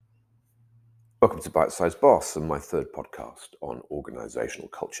Welcome to Bite Size Boss and my third podcast on organizational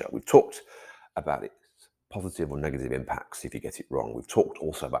culture. We've talked about its positive or negative impacts if you get it wrong. We've talked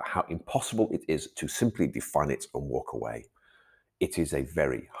also about how impossible it is to simply define it and walk away. It is a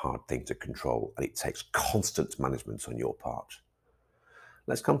very hard thing to control and it takes constant management on your part.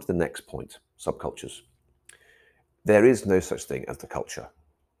 Let's come to the next point, subcultures. There is no such thing as the culture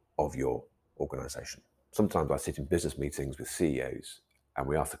of your organization. Sometimes I sit in business meetings with CEOs and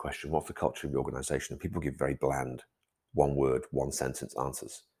we ask the question, what's the culture of your organization? And people give very bland, one word, one sentence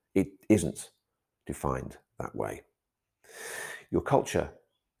answers. It isn't defined that way. Your culture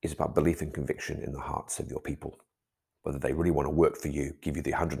is about belief and conviction in the hearts of your people, whether they really want to work for you, give you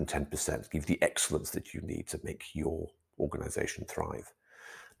the 110%, give you the excellence that you need to make your organization thrive.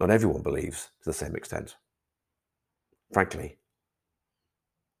 Not everyone believes to the same extent. Frankly,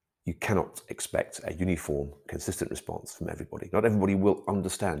 you cannot expect a uniform, consistent response from everybody. Not everybody will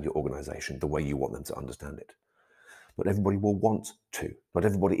understand your organization the way you want them to understand it. Not everybody will want to. Not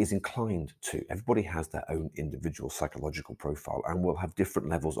everybody is inclined to. Everybody has their own individual psychological profile and will have different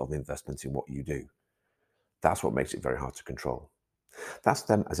levels of investment in what you do. That's what makes it very hard to control. That's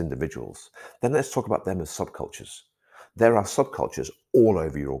them as individuals. Then let's talk about them as subcultures. There are subcultures all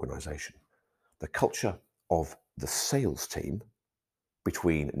over your organization. The culture of the sales team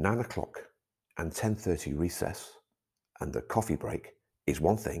between 9 o'clock and 10:30 recess and the coffee break is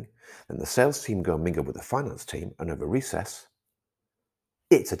one thing, then the sales team go and mingle with the finance team, and over recess,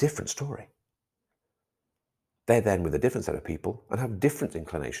 it's a different story. They're then with a different set of people and have different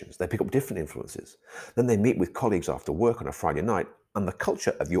inclinations. They pick up different influences. Then they meet with colleagues after work on a Friday night, and the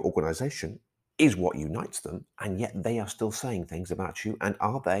culture of your organization is what unites them, and yet they are still saying things about you. And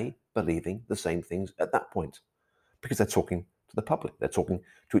are they believing the same things at that point? Because they're talking to the public, they're talking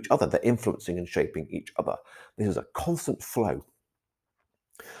to each other, they're influencing and shaping each other. This is a constant flow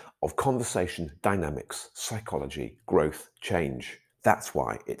of conversation, dynamics, psychology, growth, change. That's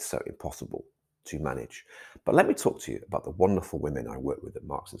why it's so impossible to manage. But let me talk to you about the wonderful women I worked with at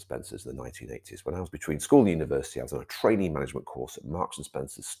Marks & Spencer's in the 1980s. When I was between school and university, I was on a trainee management course at Marks &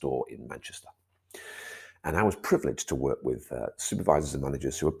 Spencer's store in Manchester. And I was privileged to work with supervisors and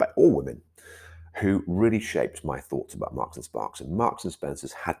managers who were all women, who really shaped my thoughts about Marks and Sparks. And Marks and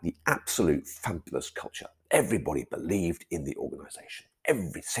Spencer's had the absolute fabulous culture. Everybody believed in the organization.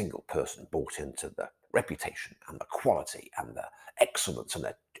 Every single person bought into the reputation and the quality and the excellence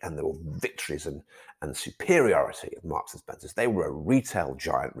and the victories and superiority of Marks and Spencer's. They were a retail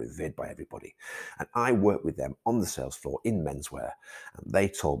giant revered by everybody. And I worked with them on the sales floor in menswear. And they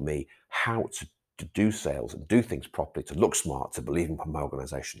told me how to do sales and do things properly, to look smart, to believe in my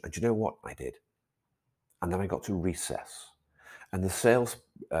organization. And you know what? I did. And then I got to recess. And the sales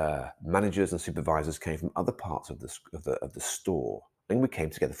managers and supervisors came from other parts of the store. And we came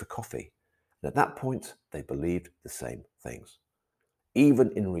together for coffee. And at that point, they believed the same things.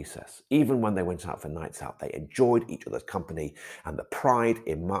 Even in recess, even when they went out for nights out, they enjoyed each other's company. And the pride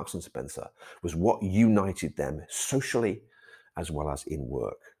in Marks and Spencer was what united them socially as well as in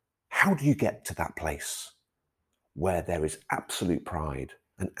work. How do you get to that place where there is absolute pride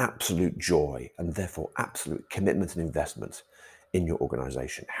and absolute joy and therefore absolute commitment and investment in your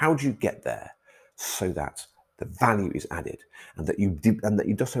organization? How do you get there so that the value is added and that you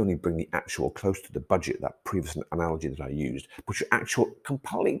not only bring the actual close to the budget, that previous analogy that I used, but your actual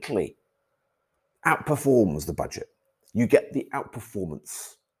completely outperforms the budget. You get the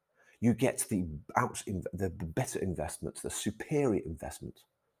outperformance. You get the better investment, the superior investment.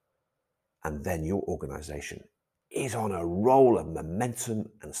 And then your organization is on a roll of momentum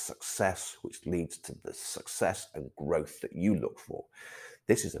and success, which leads to the success and growth that you look for.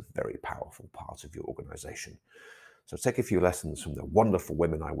 This is a very powerful part of your organization. So take a few lessons from the wonderful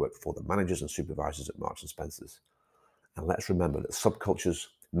women I work for, the managers and supervisors at Marks and Spencer's. And let's remember that subcultures,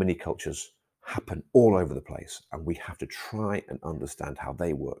 mini cultures happen all over the place. And we have to try and understand how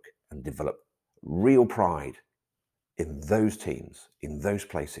they work and develop real pride in those teams, in those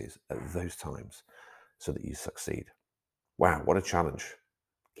places, at those times, so that you succeed. Wow, what a challenge.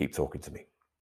 Keep talking to me.